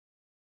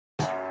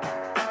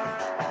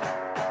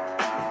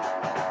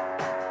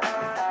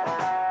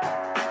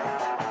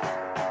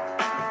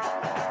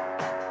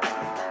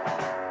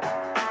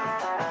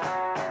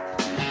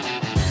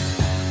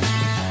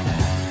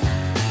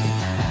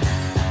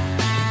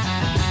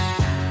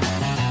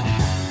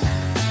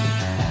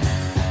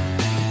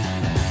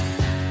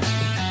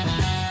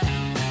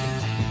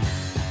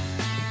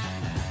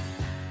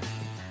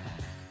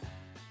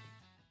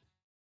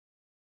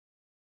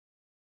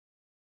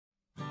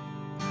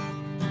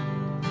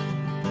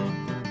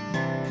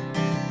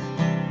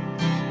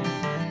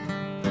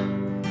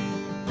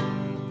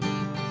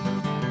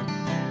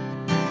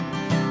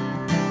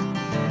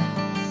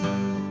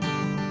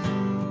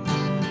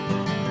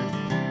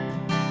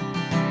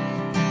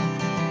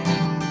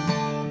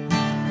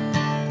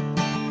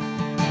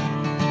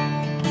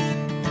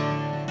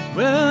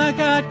I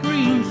got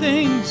green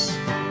things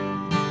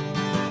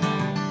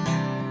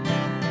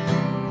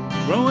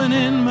growing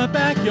in my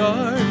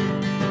backyard.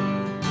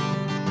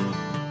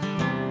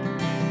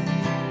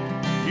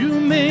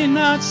 You may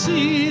not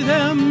see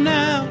them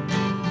now,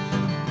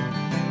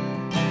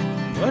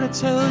 but I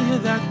tell you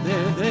that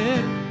they're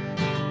there.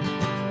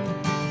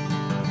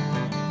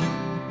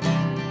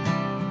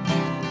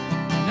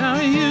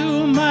 Now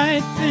you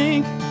might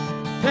think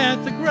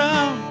that the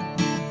ground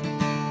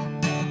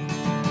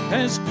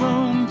has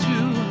grown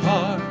too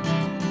hard,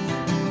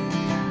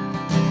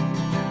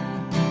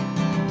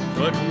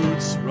 but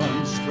roots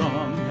run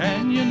strong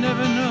and you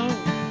never know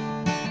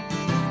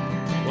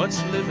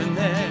what's living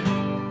there.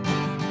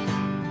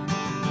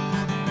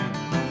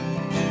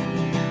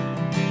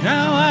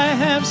 Now I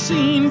have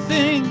seen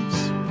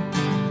things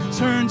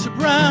turn to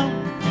brown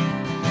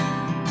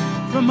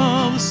from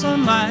all the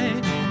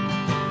sunlight.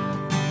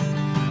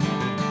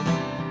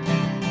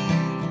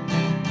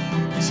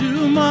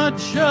 Too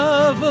much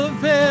of a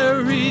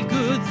very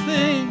good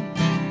thing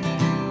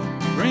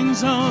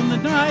brings on the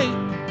night.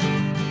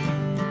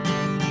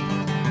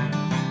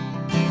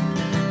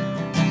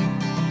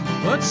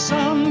 But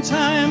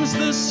sometimes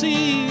the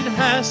seed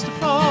has to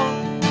fall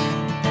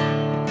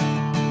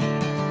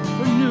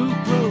for new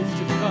growth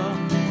to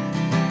come,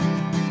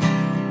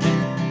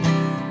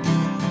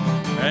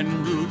 and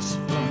roots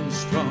run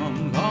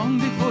strong long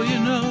before you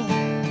know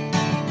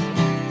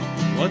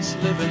what's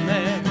living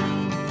there.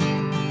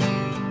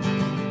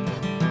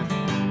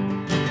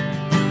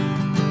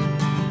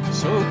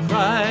 So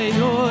cry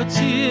your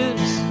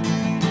tears,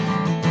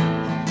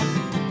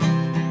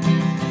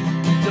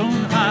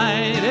 don't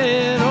hide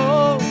it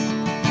all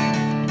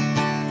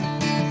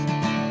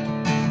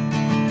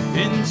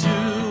into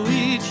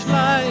each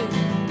life.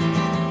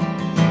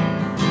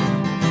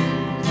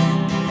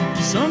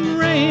 Some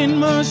rain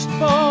must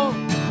fall,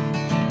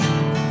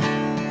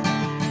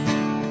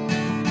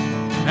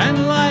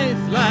 and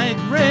life like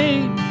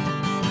rain,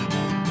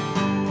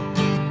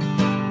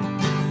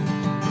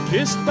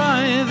 kissed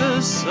by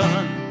the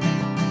sun,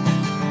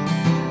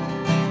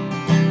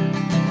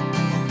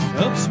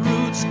 helps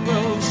roots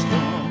grow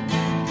strong,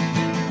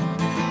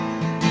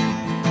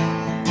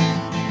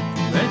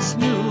 lets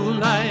new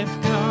life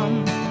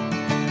come.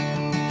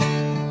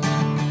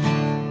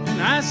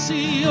 And I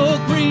see your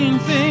green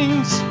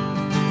things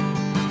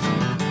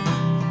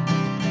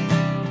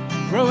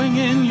growing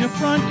in your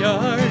front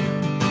yard.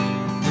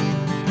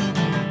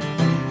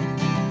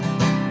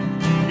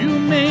 You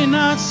may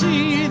not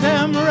see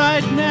them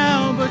right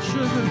now, but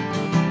sugar,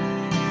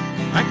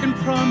 I can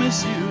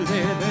promise you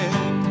they're there.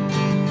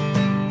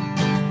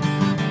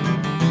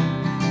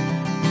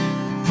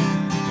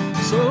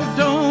 So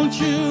don't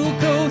you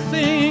go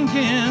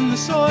thinking the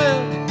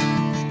soil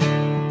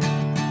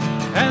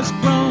has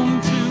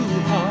grown too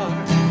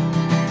hard,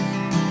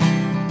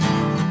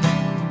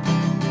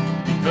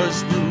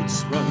 because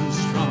roots run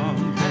strong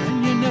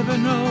and you never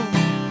know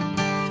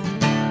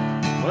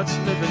what's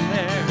living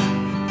there.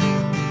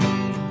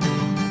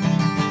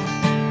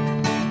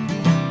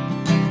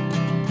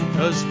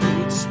 Because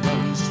roots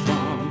run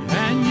strong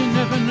and you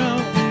never know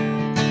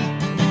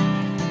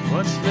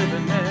what's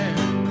living there.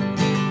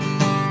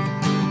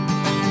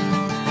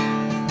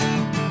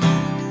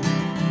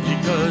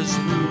 Because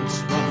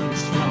roots run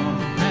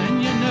strong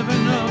and you never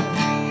know.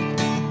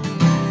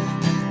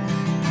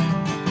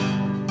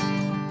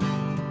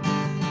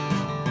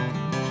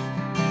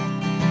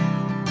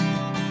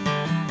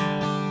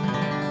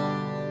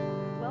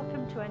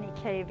 Welcome to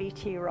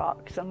NEK-TV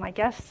Rocks, and my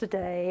guest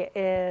today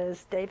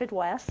is David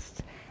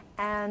West.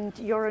 And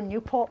you're a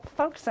Newport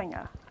folk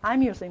singer.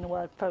 I'm using the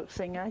word folk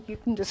singer. You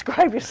can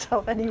describe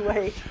yourself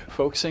anyway.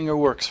 Folk singer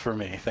works for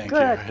me, thank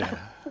Good. you. Yeah.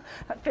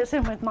 That fits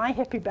in with my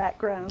hippie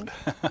background.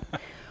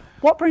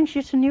 What brings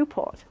you to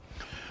Newport?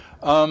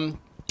 Wow,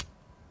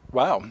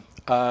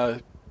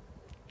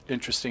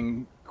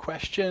 interesting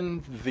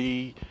question.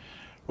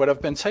 What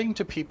I've been saying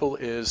to people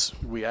is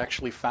we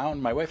actually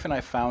my wife and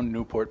I found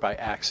Newport by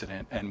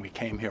accident, and we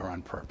came here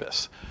on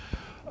purpose.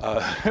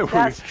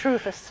 That's true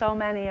for so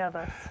many of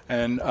us.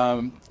 And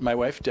my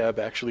wife Deb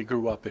actually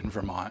grew up in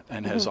Vermont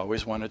and has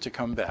always wanted to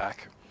come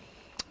back.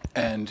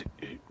 And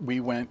we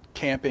went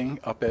camping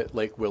up at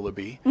Lake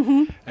Willoughby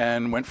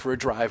and went for a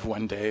drive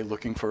one day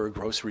looking for a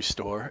grocery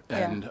store,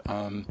 and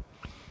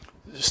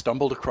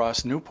stumbled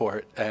across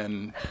Newport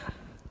and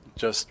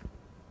just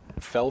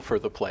fell for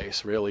the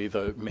place, really.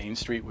 The main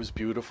street was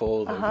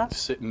beautiful,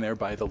 sitting there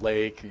by the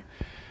lake,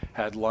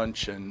 had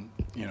lunch, and,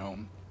 you know,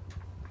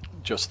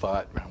 just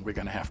thought, we're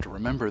going to have to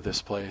remember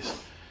this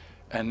place.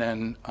 And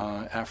then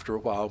after a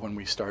while, when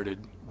we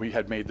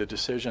had made the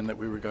decision that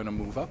we were going to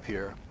move up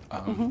here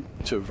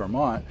to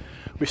Vermont,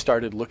 we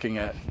started looking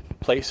at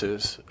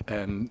places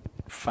and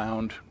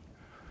found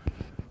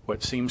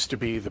what seems to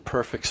be the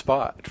perfect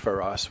spot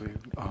for us.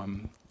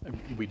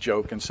 We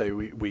joke and say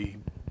we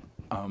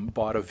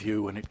bought a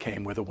view and it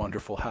came with a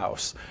wonderful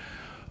house.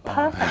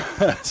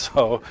 Perfect.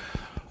 So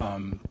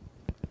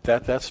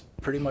that's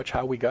pretty much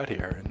how we got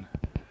here.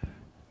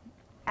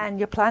 And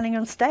you're planning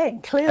on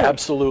staying, clearly.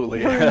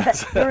 Absolutely.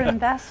 You're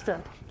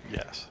invested.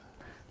 Yes.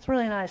 It's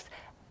really nice.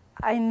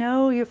 I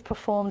know you've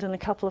performed in a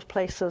couple of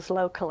places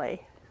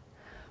locally,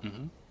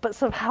 but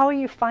so how are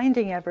you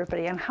finding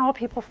everybody, and how are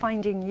people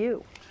finding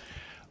you?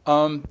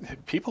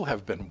 People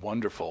have been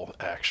wonderful,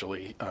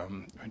 actually,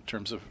 in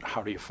terms of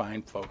how do you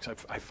find folks.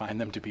 I find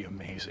them to be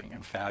amazing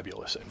and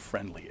fabulous and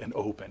friendly and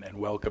open and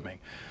welcoming.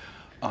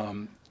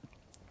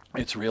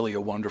 It's really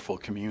a wonderful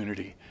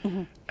community.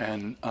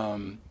 And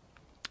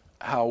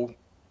how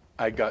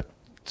I got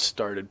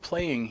started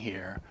playing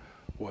here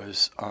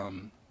was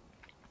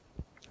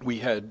we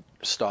had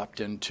stopped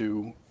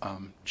into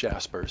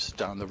Jasper's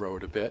down the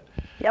road a bit.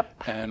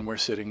 Yep. And we're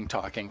sitting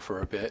talking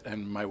for a bit,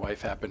 and my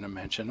wife happened to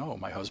mention, oh,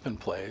 my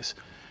husband plays.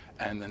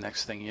 And the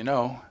next thing you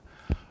know,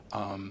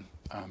 I'm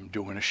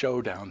doing a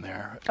show down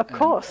there. Of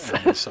course.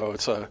 And so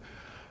it's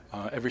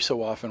every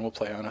so often we'll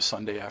play on a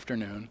Sunday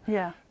afternoon.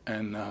 Yeah.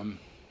 And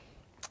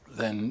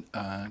then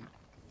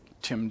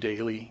Tim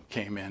Daly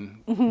came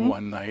in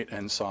one night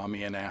and saw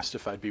me and asked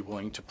if I'd be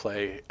willing to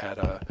play at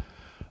a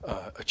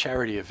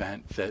charity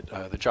event that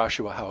the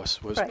Joshua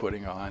House was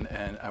putting on,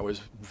 and I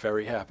was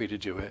very happy to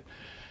do it.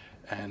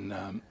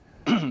 And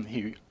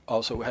he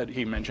also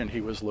he mentioned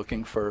he was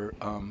looking for,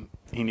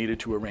 he needed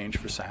to arrange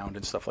for sound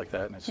and stuff like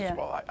that, and I said,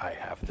 well, I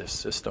have this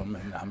system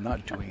and I'm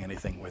not doing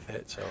anything with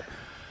it. So,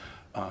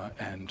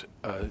 and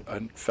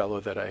a fellow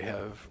that I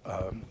have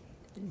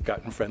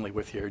gotten friendly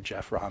with here,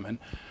 Jeff Rahman,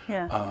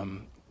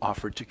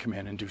 offered to come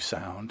in and do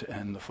sound,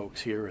 and the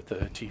folks here at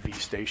the TV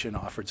station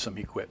offered some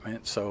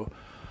equipment. So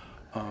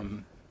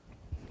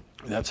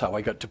that's how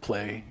I got to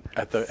play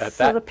at that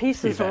So the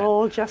pieces event. are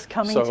all just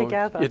coming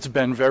together. It's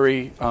been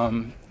very,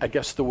 I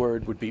guess the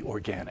word would be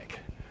organic.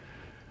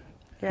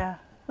 Yeah,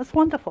 that's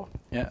wonderful.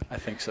 Yeah, I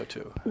think so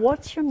too.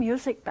 What's your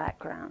music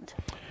background?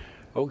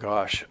 Oh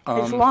gosh.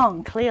 It's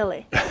long,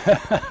 clearly.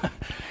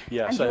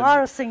 Yes, and you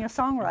are a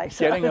singer-songwriter.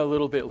 Getting a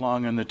little bit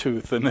long in the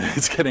tooth, and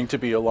it's getting to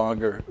be a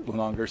longer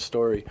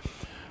story.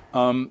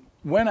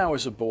 When I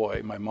was a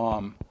boy, my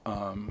mom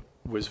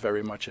was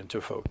very much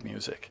into folk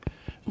music.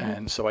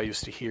 And so I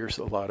used to hear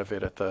a lot of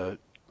it at the,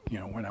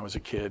 when I was a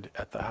kid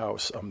at the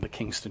house. The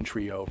Kingston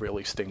Trio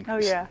really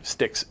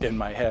sticks in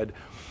my head.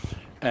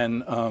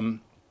 And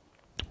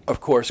of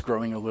course,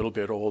 growing a little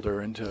bit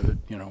older into,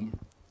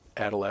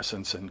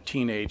 adolescence and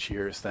teenage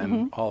years,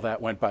 then all that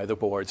went by the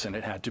boards and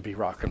it had to be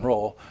rock and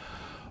roll.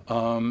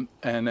 And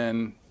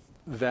then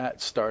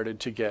that started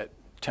to get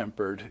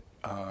tempered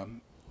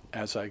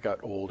as I got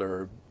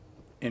older,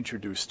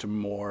 introduced to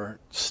more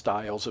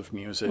styles of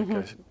music.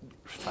 I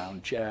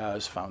found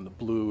jazz, found the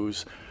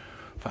blues,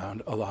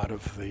 found a lot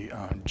of the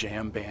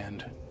jam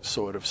band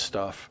sort of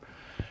stuff.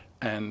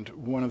 And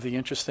one of the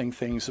interesting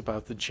things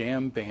about the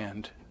jam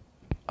band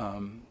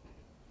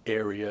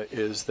area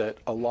is that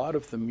a lot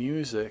of the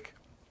music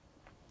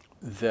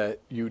that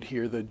you'd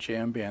hear the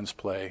jam bands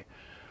play,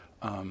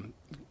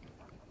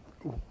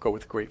 go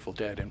with Grateful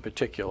Dead in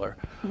particular,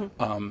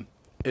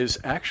 is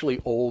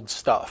actually old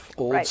stuff,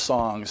 old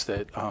songs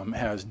that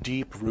has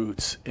deep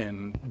roots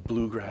in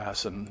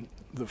bluegrass and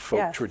the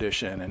folk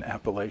tradition and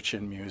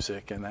Appalachian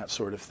music and that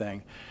sort of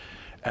thing.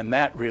 And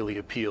that really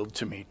appealed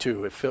to me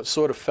too. It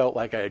sort of felt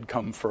like I had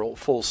come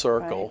full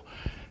circle.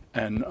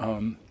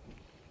 And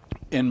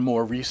in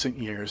more recent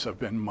years, I've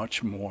been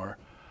much more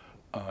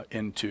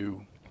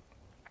into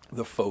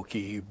the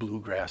folky,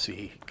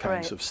 bluegrassy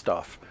kinds of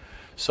stuff.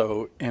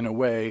 So in a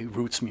way,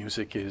 roots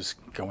music is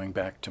going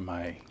back to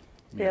my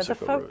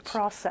musical the folk roots.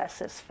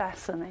 process is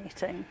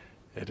fascinating.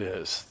 It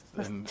is.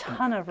 There's a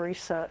ton of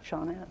research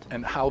on it.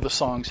 And how the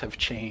songs have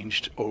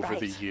changed over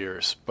the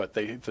years, but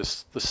the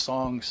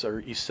songs are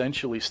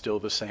essentially still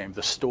the same.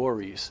 The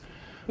stories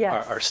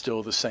are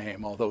still the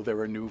same, although there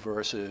are new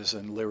verses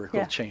and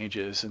lyrical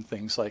changes and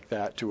things like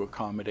that to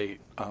accommodate,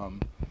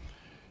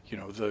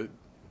 the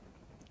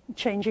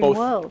changing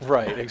world.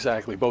 Right,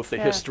 exactly. Both the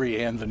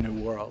history and the new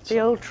world. The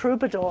old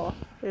troubadour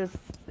is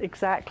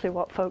exactly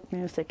what folk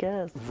music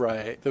is.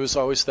 Right. There was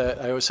always that,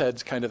 I always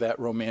had kind of that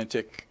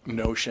romantic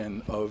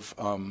notion of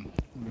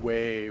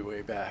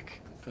way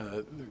back,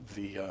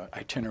 the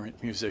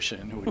itinerant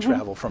musician who would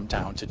travel from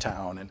town to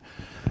town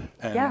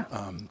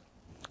and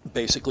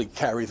basically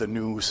carry the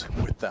news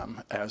with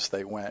them as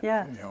they went.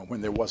 When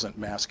there wasn't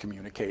mass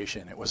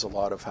communication, it was a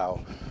lot of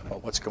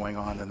what's going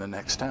on in the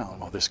next town?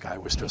 Well, this guy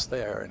was just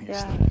there, and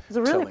he's it's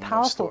a really telling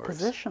powerful those stories.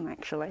 position,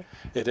 actually.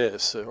 It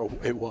is.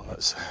 It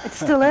was. It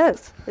still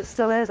is. It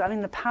still is. I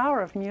mean, the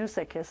power of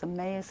music is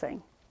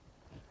amazing.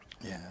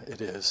 Yeah,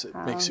 it is.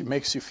 It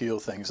makes you feel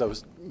things. I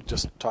was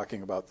just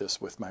talking about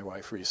this with my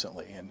wife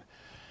recently,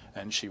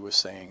 and she was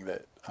saying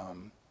that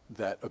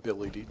that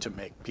ability to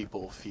make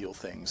people feel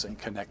things and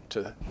connect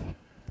to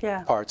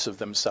parts of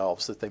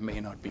themselves that they may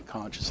not be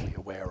consciously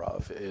aware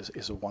of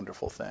is a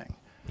wonderful thing.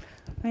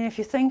 I mean, if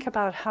you think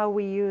about how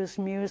we use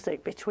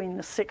music between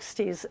the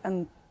 60s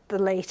and the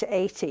late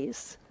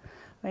 80s,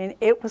 I mean,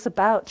 it was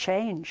about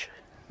change,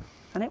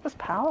 and it was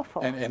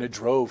powerful. And it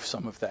drove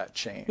some of that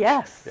change.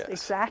 Yes,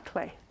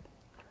 exactly.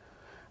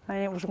 I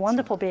mean, it was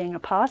wonderful being a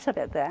part of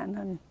it then,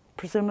 and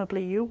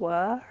presumably you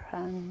were.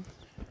 And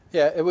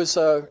yeah, it was.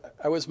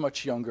 I was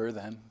much younger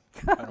then.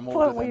 I'm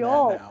older than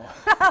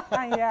that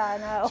now. Yeah, I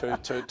know.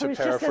 To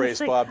paraphrase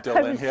Bob Dylan,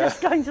 I was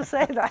just going to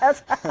say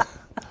that.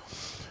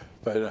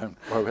 But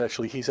or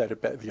actually, he's at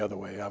it the other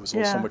way. I was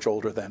so much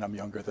older then. I'm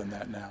younger than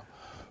that now.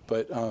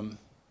 But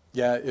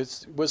yeah,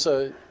 it was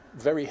a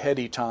very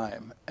heady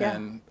time,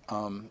 and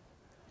I'm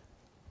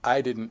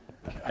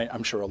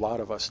sure a lot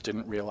of us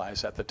didn't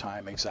realize at the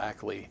time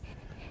exactly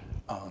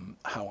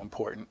how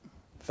important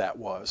that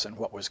was and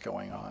what was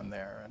going on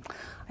there.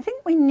 I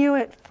think we knew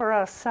it for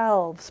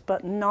ourselves,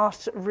 but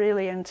not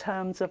really in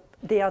terms of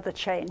the other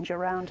change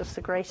around us,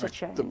 the greater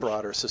change. The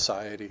broader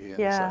society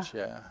and such,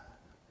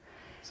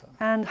 So.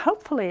 And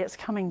hopefully it's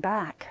coming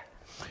back.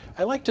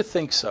 I like to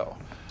think so.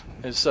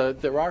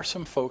 There are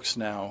some folks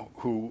now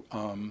who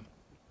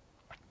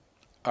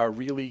are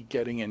really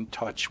getting in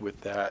touch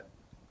with that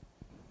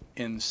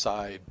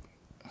inside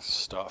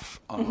stuff.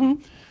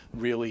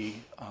 Really,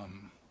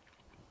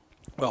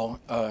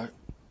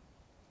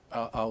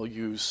 I'll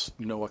use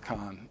Noah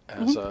Kahn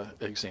as an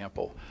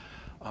example.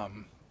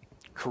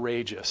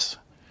 Courageous,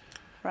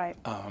 right?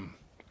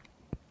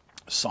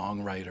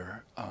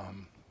 Songwriter.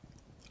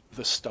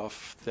 The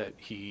stuff that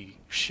he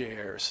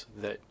shares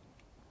that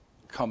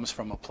comes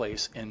from a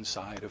place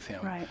inside of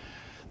him, right.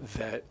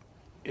 that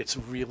it's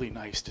really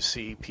nice to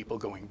see people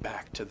going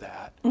back to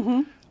that,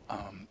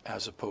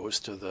 as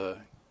opposed to the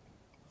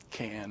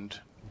canned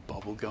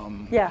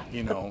bubblegum,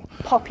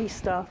 poppy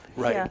stuff.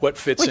 Right. Yeah. What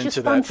fits Which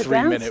into that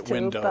 3-minute to,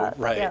 window? but,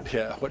 right.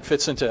 Yeah. What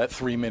fits into that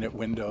 3-minute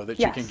window that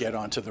you Yes. can get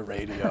onto the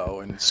radio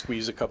and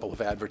squeeze a couple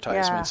of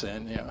advertisements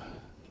in? Yeah.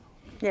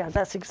 Yeah,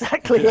 that's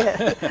exactly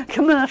it.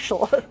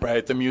 Commercial.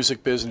 Right. The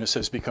music business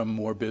has become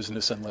more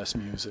business and less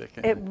music.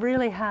 It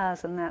really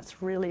has, and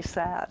that's really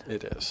sad.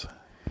 It is.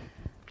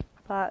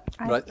 But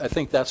I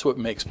think that's what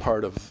makes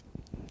part of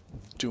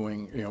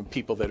doing,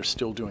 people that are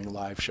still doing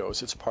live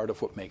shows. It's part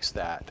of what makes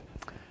that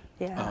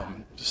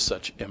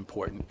such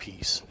important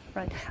piece.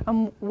 Right.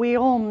 We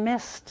all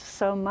missed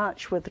so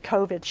much with the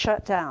COVID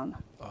shutdown.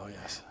 Oh,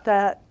 yes.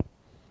 That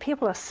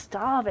people are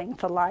starving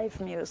for live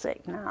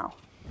music now.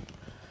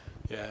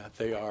 Yeah,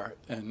 they are.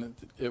 And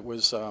it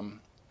was,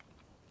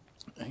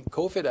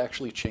 COVID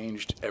actually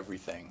changed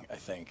everything, I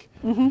think.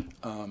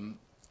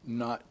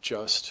 Not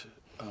just,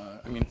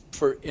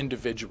 for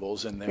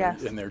individuals in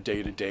their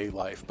day-to-day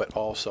life, but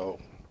also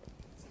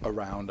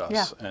around us.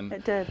 Yeah, and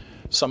it did.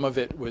 Some of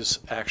it was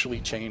actually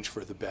changed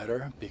for the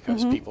better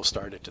because people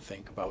started to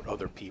think about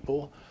other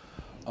people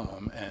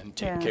and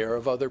take care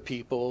of other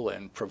people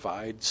and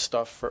provide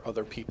stuff for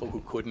other people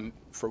who couldn't,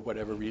 for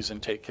whatever reason,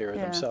 take care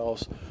of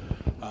themselves.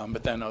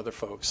 But then other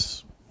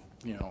folks,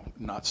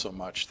 not so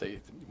much. They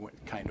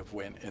kind of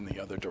went in the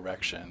other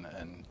direction.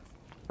 And,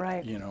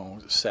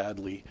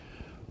 sadly,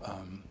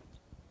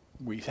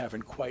 we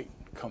haven't quite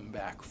come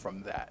back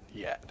from that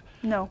yet.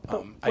 No,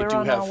 but I do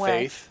on have our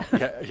way. faith.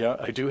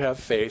 I do have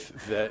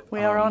faith that we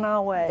are on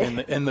our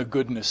way. In the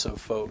goodness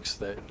of folks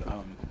that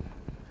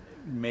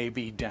may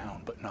be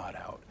down but not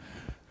out.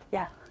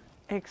 Yeah,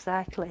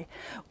 exactly.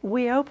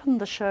 We opened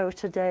the show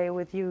today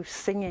with you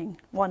singing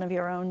one of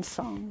your own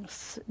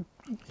songs.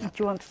 Do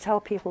you want to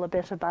tell people a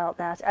bit about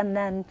that? And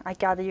then I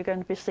gather you're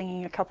going to be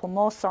singing a couple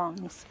more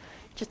songs.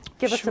 Just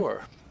give us a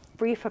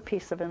briefer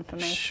piece of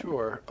information.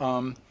 Sure.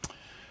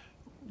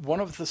 One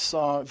of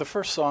the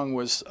first song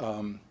was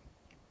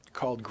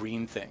called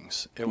Green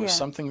Things. It was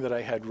something that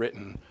I had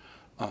written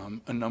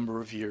a number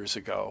of years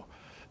ago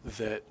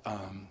that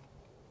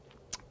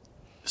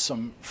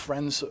some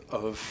friends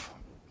of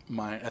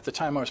mine, at the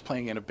time I was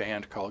playing in a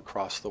band called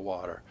Cross the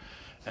Water,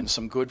 and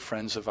some good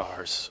friends of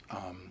ours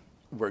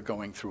were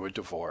going through a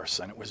divorce,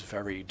 and it was a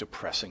very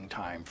depressing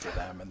time for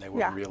them, and they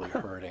were really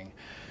hurting.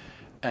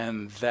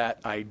 And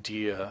that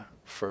idea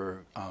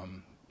for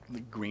the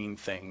Green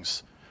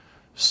Things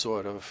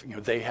sort of,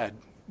 they had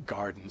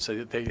gardens.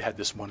 They had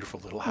this wonderful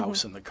little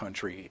house in the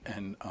country,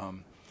 and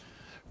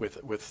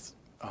with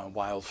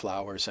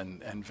wildflowers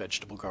and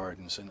vegetable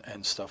gardens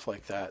and stuff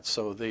like that.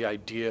 So the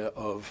idea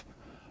of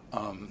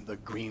the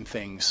green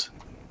things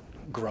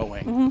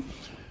growing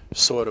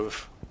sort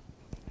of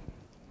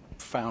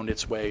found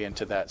its way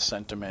into that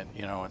sentiment.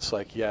 It's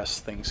like, yes,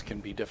 things can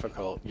be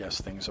difficult. Yes,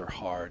 things are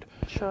hard.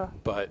 Sure.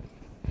 But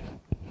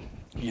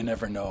you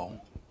never know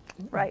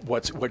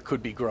what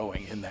could be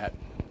growing in that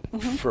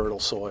fertile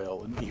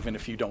soil. And even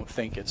if you don't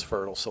think it's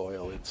fertile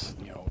soil, it's,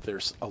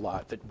 there's a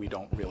lot that we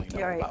don't really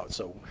know about.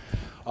 So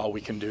all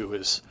we can do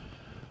is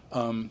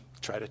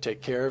try to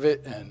take care of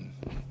it and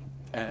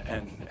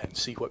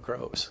see what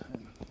grows.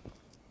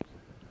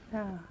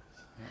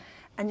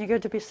 And you're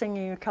going to be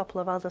singing a couple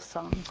of other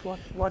songs.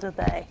 What are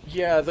they?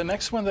 Yeah, the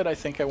next one that I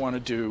think I want to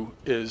do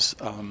is,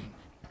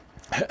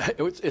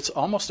 it's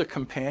almost a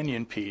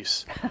companion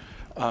piece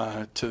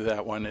to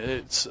that one.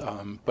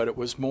 But it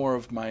was more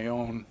of my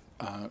own,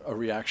 a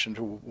reaction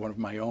to one of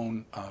my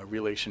own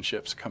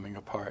relationships coming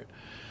apart.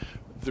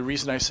 The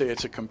reason I say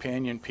it's a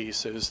companion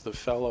piece is the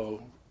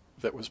fellow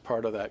that was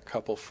part of that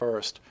couple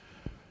first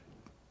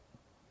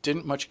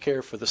didn't much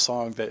care for the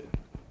song that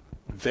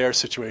their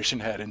situation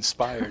had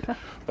inspired.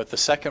 But the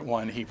second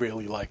one he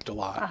really liked a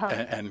lot,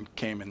 and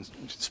came and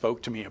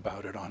spoke to me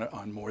about it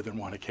on more than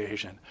one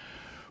occasion.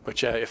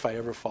 But yeah, If I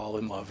Ever Fall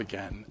in Love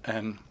Again,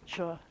 and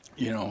Sure.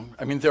 you know,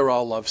 I mean, they're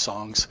all love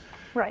songs,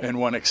 Right. in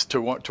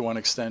to one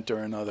extent or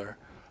another.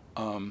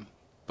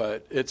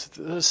 But it's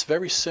this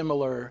very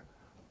similar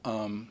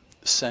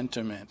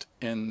sentiment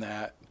in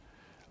that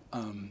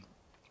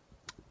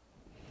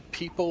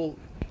people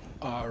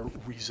are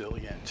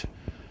resilient,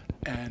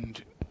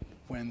 and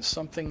when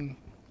something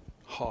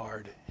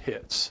hard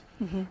hits,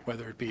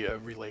 whether it be a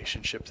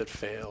relationship that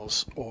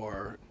fails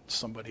or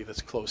somebody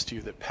that's close to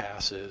you that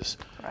passes,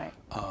 Right.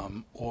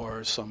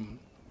 or some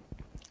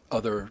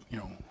other, you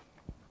know,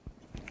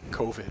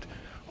 COVID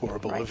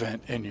horrible Right.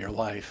 event in your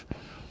life,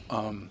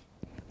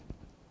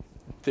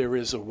 there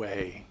is a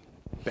way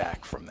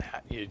back from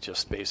that. You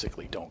just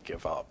basically don't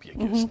give up. You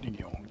just, you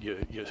know,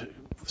 you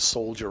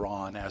soldier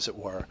on, as it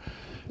were.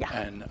 Yeah.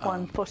 And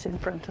One foot in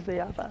front of the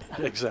other.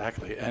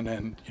 exactly. And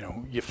then, you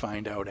know, you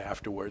find out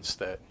afterwards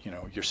that, you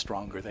know, you're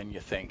stronger than you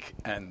think,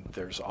 and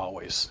there's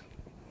always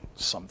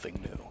something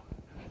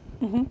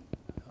new.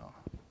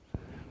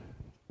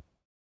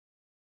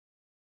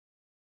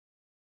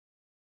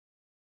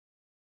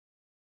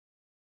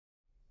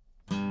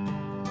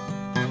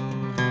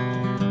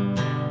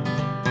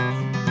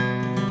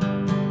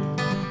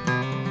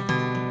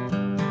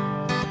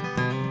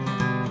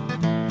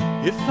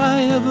 If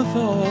I ever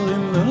fall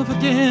in love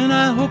again,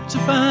 I hope to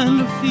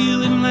find a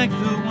feeling like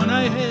the one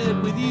I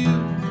had with you.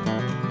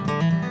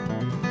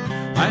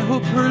 I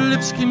hope her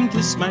lips can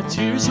kiss my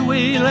tears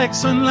away like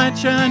sunlight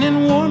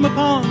shining warm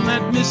upon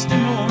that misty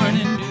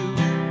morning dew.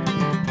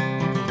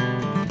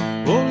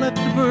 Oh, let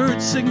the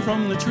birds sing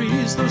from the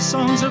trees those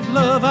songs of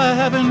love I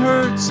haven't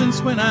heard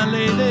since when I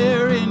lay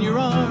there in your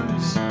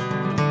arms.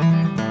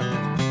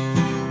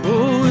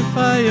 Oh, if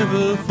I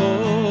ever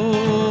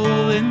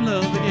fall in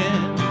love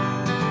again.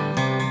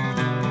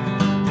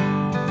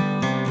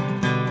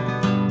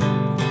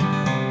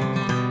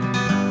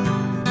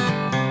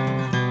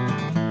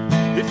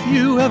 If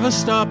you ever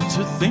stop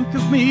to think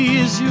of me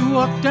as you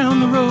walk down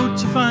the road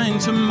to find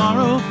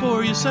tomorrow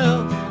for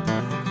yourself,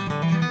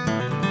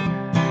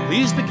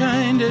 please be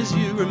kind as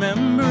you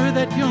remember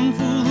that young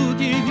fool who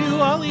gave you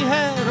all he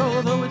had,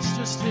 although it's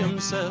just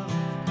himself.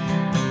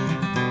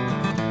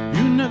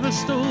 You never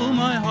stole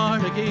my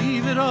heart, I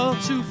gave it all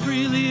too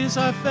freely as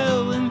I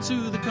fell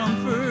into the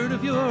comfort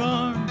of your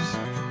arms.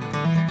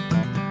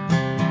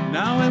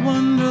 Now I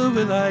wonder,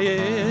 will I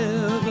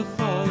ever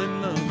fall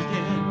in love again?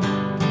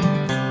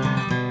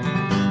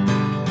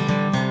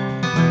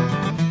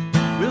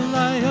 Will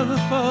I ever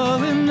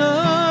fall in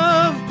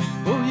love?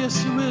 Oh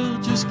yes you will,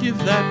 just give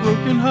that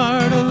broken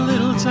heart a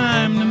little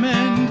time to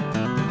mend.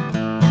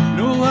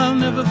 No, I'll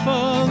never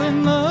fall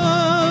in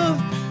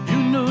love. You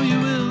know you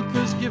will,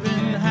 'cause given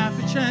half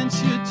a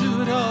chance you'd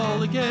do it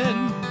all again.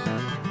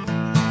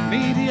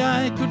 Maybe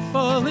I could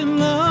fall in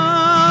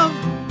love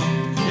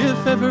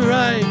if ever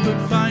I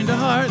could find a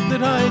heart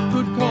that I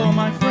could call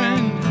my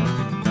friend.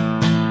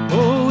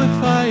 Oh,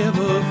 if I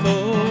ever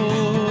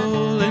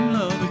fall in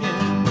love again.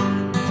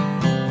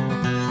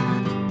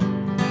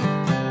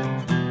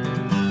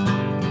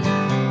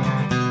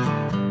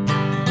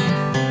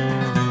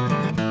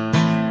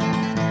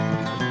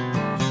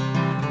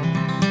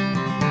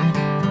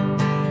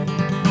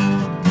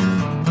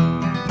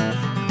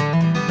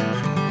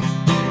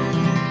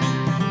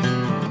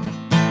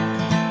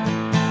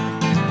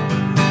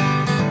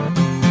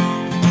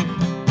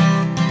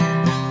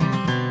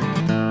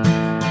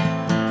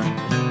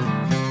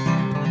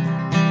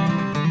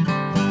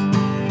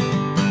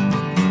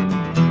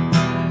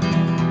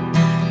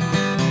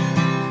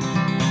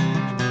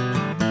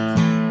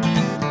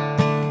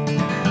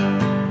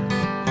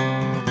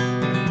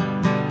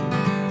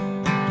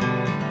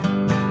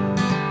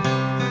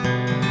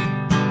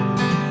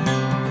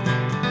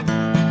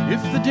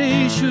 If the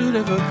day should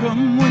ever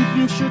come when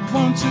you should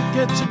want to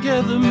get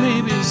together,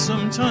 maybe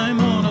sometime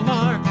on a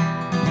lark,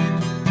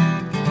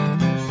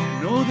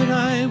 know that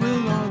I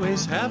will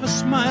always have a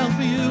smile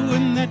for you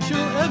and that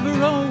you'll ever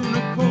own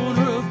a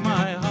corner of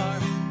my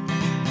heart.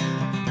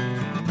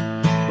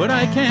 But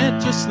I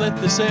can't just let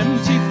this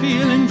empty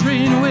feeling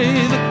drain away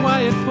the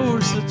quiet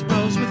force that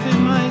dwells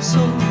within my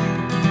soul.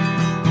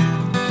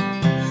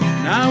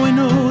 Now I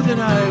know that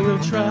I will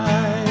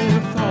try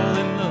to fall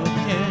in love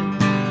again.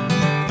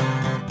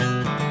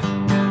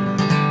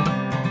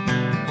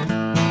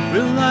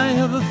 Will I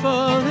ever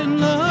fall in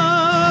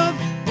love?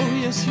 Oh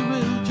yes you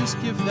will,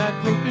 just give that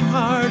broken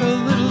heart a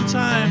little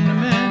time to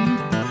mend.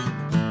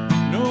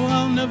 No,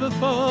 I'll never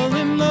fall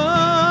in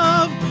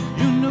love.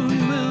 You know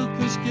you will,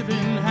 'cause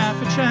given half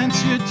a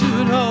chance you'd do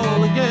it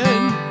all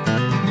again.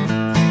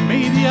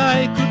 Maybe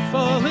I could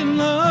fall in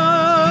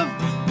love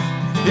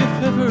if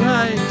ever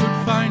I could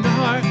find a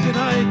heart that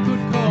I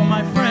could call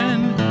my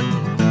friend.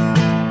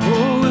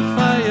 Oh, if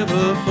I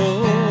ever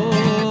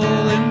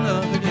fall in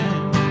love again.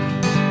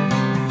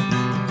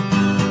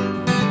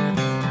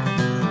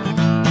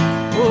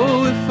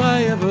 Oh, if I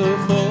ever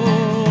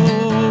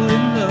fall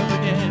in love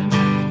again.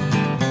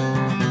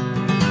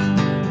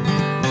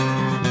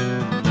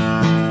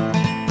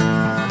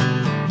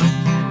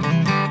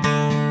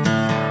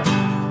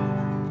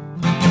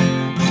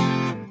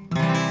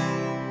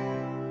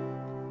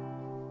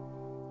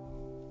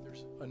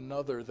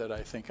 another that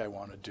I think I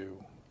want to do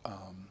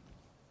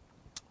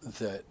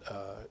that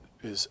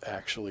is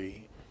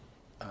actually,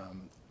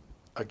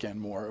 again,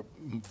 more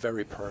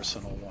very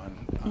personal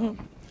one,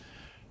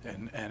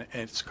 and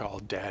it's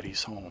called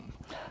Daddy's Home,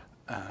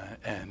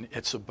 and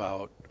it's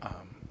about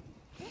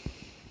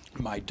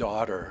my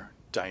daughter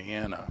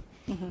Diana.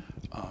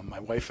 My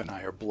wife and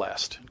I are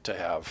blessed to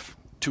have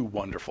two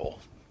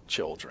wonderful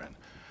children.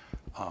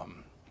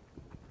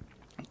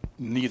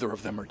 Neither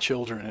of them are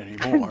children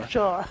anymore.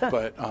 Sure.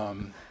 But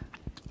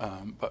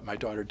my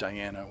daughter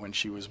Diana, when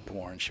she was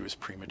born, she was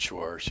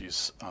premature.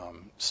 She's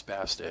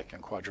spastic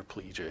and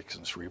quadriplegic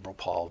and cerebral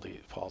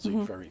palsy,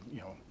 very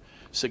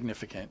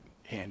significant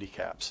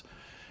handicaps.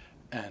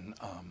 And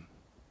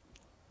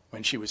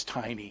when she was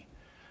tiny,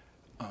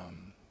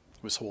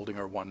 was holding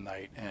her one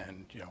night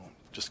and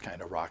just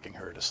kind of rocking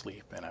her to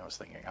sleep. And I was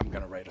thinking, I'm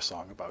going to write a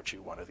song about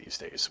you one of these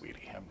days,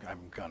 sweetie.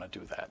 I'm going to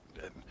do that.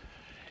 And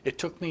it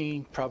took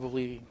me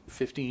probably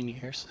 15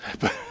 years,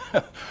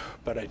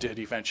 but I did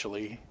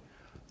eventually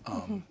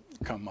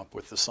come up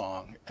with the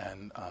song,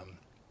 and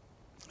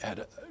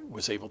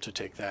was able to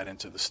take that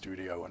into the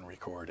studio and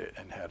record it,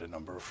 and had a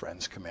number of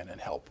friends come in and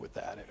help with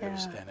that.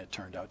 And it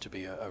turned out to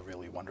be a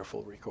really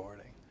wonderful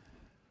recording.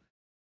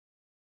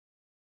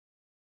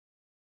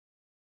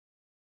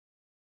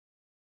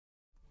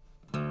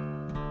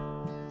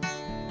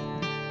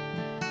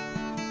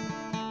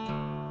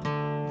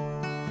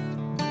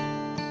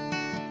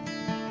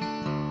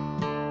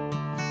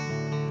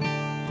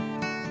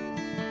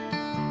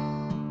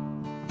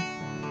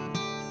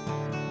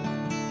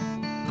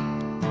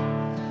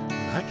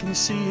 I can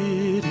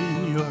see it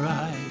in your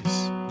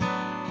eyes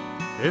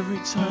every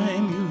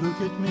time you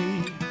look at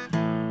me.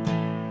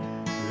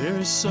 There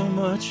is so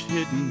much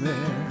hidden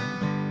there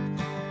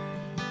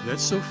that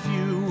so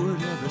few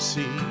would ever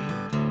see.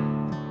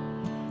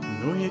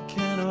 No, you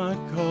cannot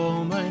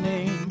call my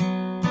name,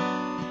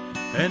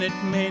 and it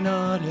may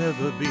not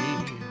ever be.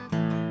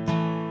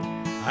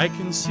 I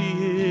can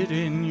see it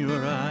in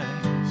your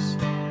eyes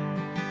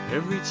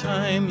every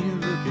time you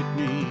look at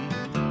me.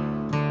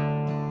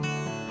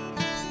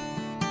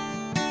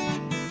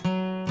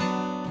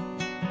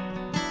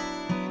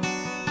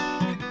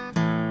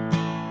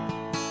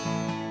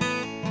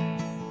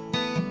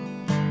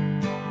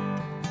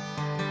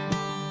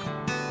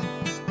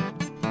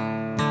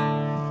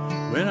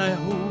 When I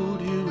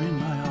hold you in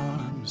my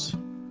arms,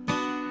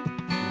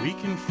 we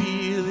can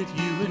feel it,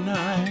 you and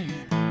I.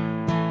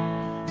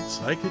 It's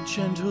like a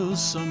gentle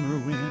summer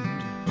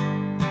wind,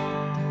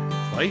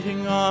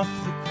 fighting off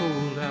the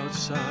cold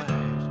outside.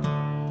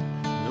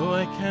 No,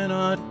 I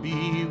cannot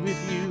be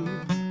with you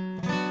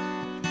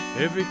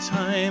every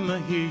time I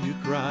hear you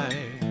cry.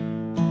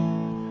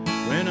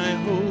 When I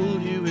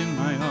hold you in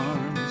my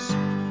arms,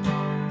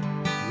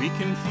 we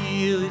can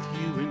feel it,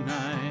 you and I.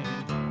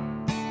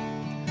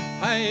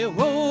 I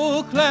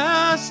awoke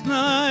last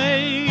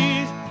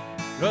night,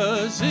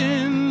 'cause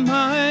in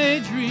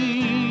my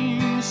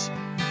dreams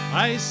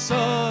I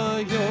saw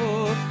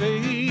your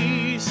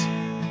face,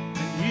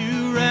 and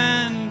you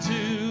ran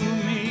to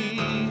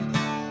me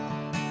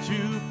to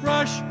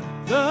brush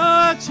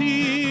the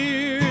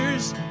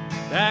tears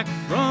back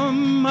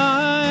from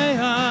my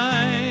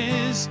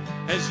eyes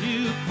as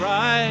you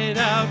cried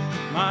out,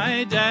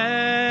 "My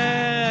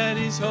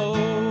daddy's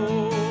home."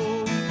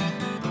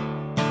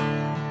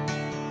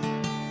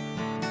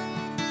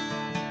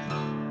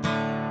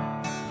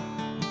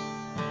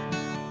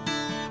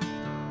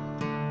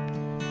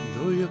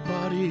 Though your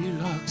body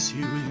locks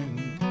you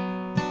in,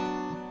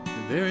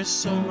 there is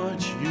so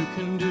much you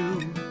can do.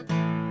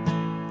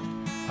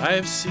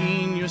 I've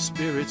seen your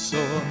spirit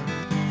soar,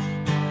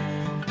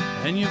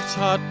 and you've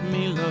taught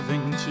me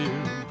loving too.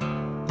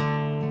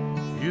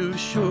 You've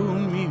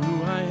shown me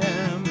who I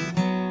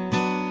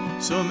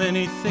am, so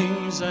many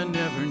things I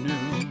never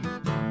knew.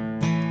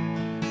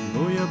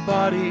 Though your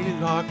body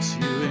locks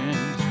you in,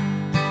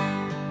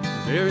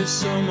 there is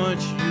so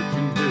much you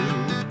can do.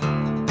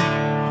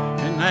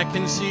 I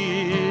can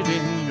see it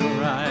in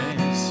your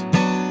eyes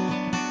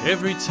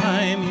every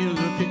time you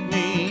look at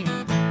me.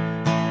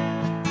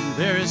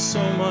 There is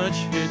so much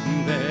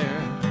hidden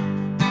there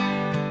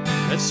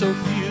that so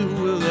few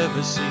will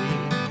ever see.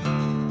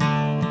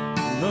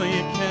 No,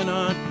 you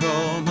cannot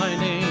call my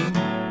name,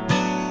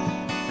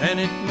 and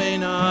it may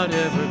not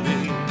ever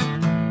be.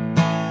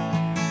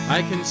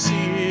 I can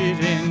see it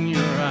in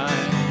your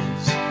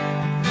eyes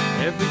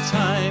every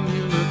time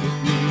you look at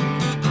me.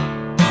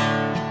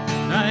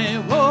 And I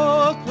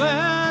woke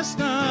last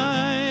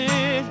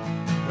night,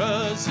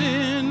 'cause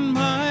in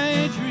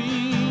my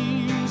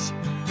dreams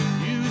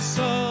you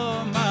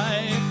saw my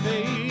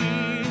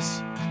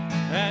face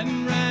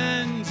and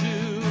ran to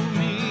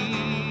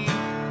me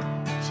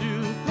to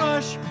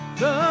brush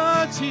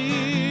the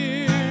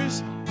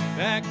tears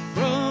back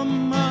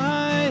from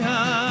my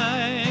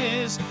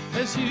eyes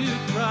as you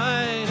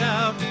cried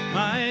out,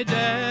 "My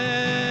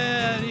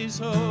daddy's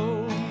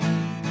home."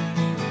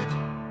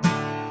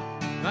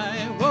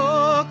 I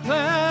woke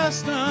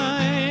last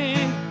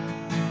night,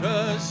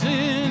 'cause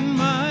in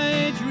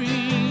my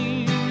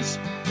dreams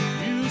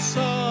you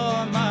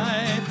saw my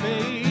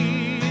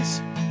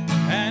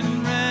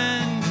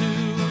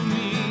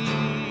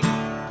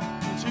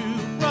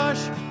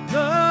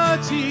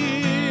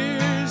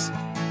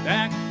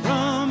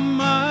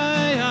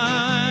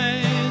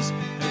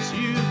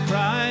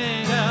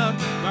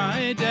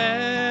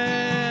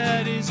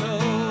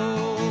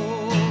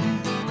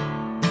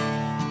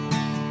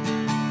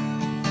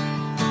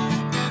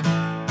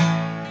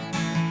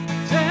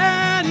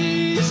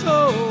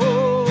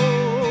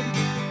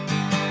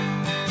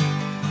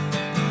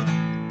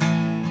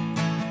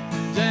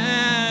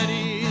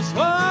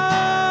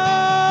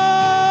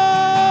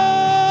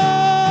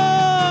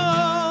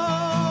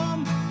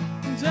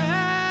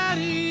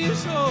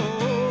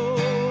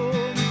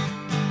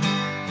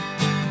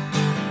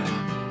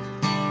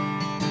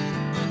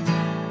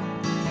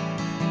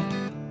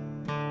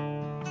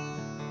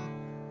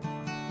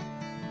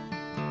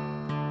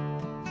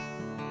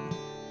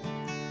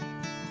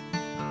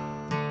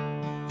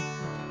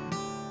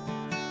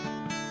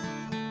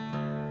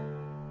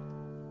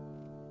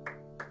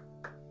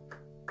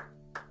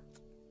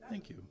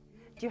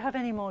Do you have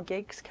any more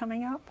gigs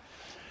coming up?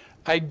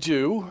 I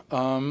do.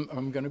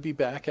 I'm going to be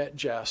back at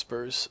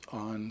Jasper's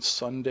on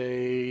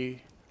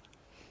Sunday,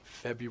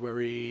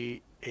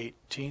 February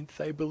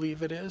 18th, I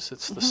believe it is.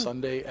 It's the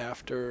Sunday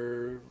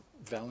after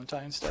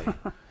Valentine's Day.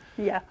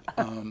 Yeah.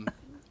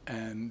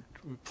 And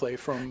we play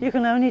from... You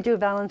can only do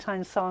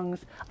Valentine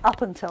songs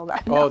up until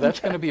that. Oh, that's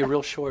going to be a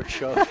real short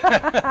show.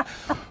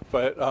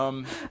 But,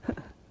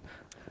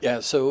 yeah,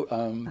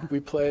 so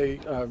we play...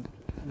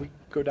 we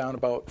go down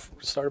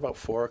start about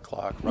 4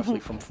 o'clock, roughly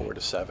from 4 to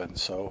 7.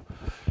 So,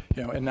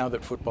 you know, and now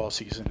that football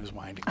season is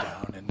winding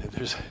down and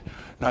there's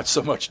not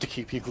so much to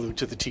keep you glued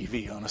to the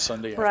TV on a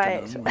Sunday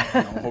afternoon. We,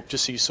 you know, hope to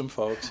see some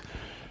folks.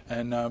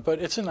 And, but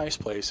it's a nice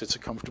place. It's a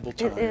comfortable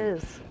time. It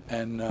is.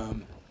 And,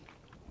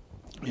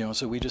 you know,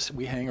 so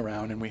we hang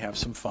around and we have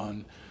some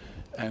fun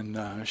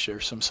and share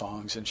some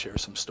songs and share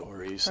some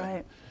stories.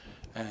 Right.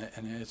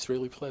 And it's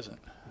really pleasant.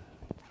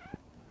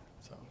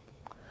 So.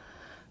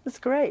 That's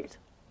great.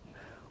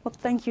 Well,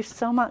 thank you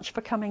so much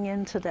for coming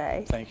in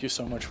today. Thank you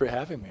so much for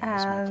having me. It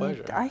was my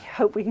pleasure. I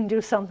hope we can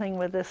do something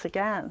with this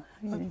again.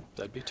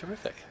 That'd be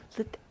terrific.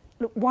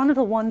 One of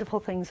the wonderful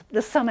things,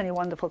 there's so many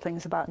wonderful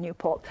things about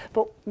Newport,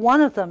 but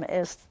one of them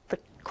is the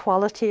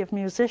quality of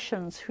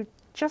musicians who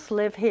just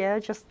live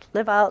here, just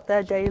live out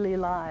their daily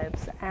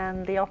lives,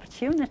 and the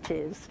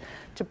opportunities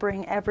to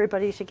bring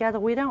everybody together.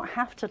 We don't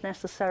have to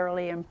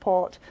necessarily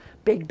import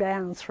big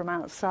bands from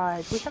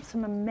outside. We have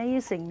some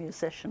amazing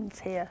musicians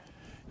here.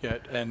 Yeah,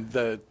 and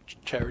the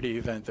charity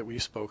event that we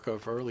spoke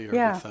of earlier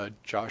with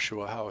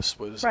Joshua House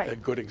was a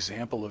good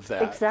example of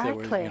that.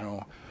 Exactly. There was, you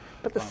know,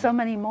 but there's so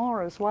many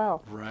more as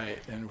well. Right,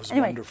 and it was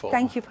anyway, wonderful.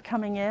 Thank you for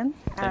coming in,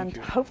 and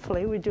you.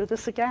 hopefully we do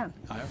this again.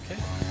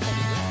 Okay.